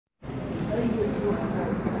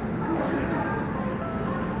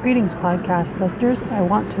Greetings, podcast listeners. I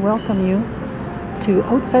want to welcome you to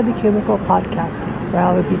Outside the Cubicle podcast, where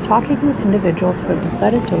I will be talking with individuals who have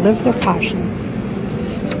decided to live their passion.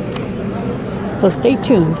 So stay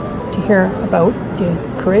tuned to hear about these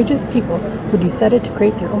courageous people who decided to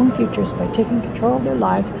create their own futures by taking control of their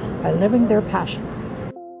lives by living their passion.